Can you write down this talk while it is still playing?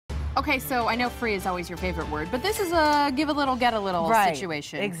Okay, so I know free is always your favorite word, but this is a give a little, get a little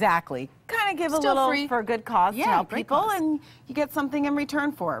situation. Exactly. Kind of give Still a little free. for a good cause to help people, and you get something in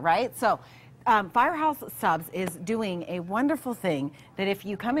return for it, right? So Firehouse Subs is doing a wonderful thing that if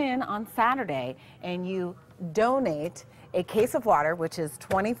you come in on Saturday and you donate a case of water, which is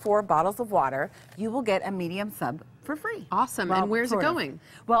 24 bottles of water, you will get a medium sub for free. Awesome. Well, and where's it going?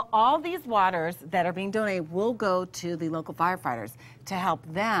 Well, all these waters that are being donated will go to the local firefighters to help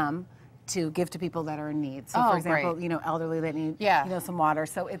them to give to people that are in need. So, for example, you know, elderly that need, you know, some water.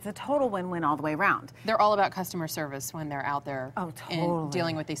 So it's a total win-win all the way around. They're all about customer service when they're out there and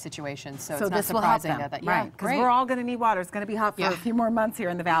dealing with these situations. So it's not this surprising will help them, that right? Because we're all going to need water. It's going to be hot for a few more months here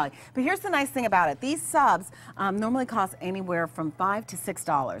in the valley. But here's the nice thing about it: these subs normally cost anywhere from $5 to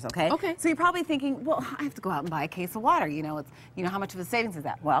 $6. Okay. So you're probably thinking, well, I have to go out and buy a case of water. You know, how much of a savings is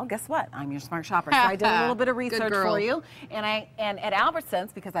that? Well, guess what? I'm your smart shopper. So I did a little bit of research for you, and at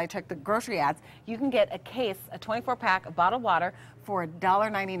Albertsons, because I checked the grocery ads, you can get a case, a 24-pack of bottled water for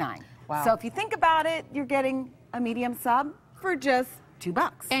 $1.99. Wow. So if you think about it, you're getting a medium sub for just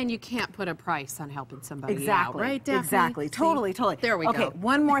 $2. And you can't put a price on helping somebody out, right, Daphne? Exactly. Totally. There we go. Okay,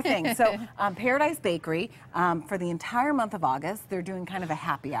 one more thing. So Paradise Bakery, for the entire month of August, they're doing kind of a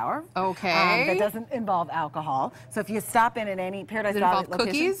happy hour. Okay. That doesn't involve alcohol. So if you stop in at any Paradise Valley location,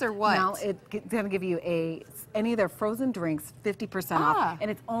 cookies or what? No, it's going to give you any of their frozen drinks 50% off.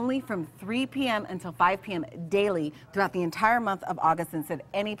 And it's only from 3 p.m. until 5 p.m. daily throughout the entire month of August instead of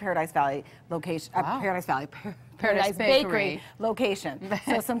any Paradise Valley location. Paradise Bakery location.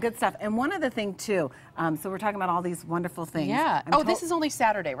 So some good stuff. And one other thing too, so we're talking about all these wonderful things. Yeah. This is only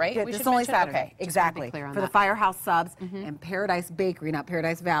Saturday, right? Yeah, this is only Saturday. Okay. Exactly. For the Firehouse Subs and Paradise Bakery, not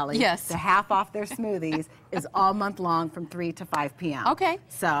Paradise Valley. Yes. The half off their smoothies is all month long from 3 to 5 p.m. Okay.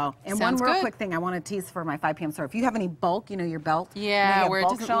 So, and one real quick thing I want to tease for my 5 p.m. store. If you have any bulk, you know, your belt. Yeah, where it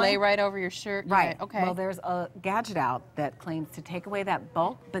doesn't lay right over your shirt. Right. Okay. Well, there's a gadget out that claims to take away that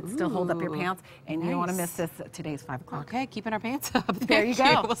bulk, but still hold up your pants. And you don't want to miss this. Today's 5 o'clock. Okay, keeping our pants up. There you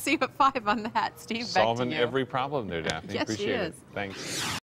go. We'll see you at 5 on that. Steve, back to you. Solving every problem there, Daphne. Yes, Appreciate it. Thanks.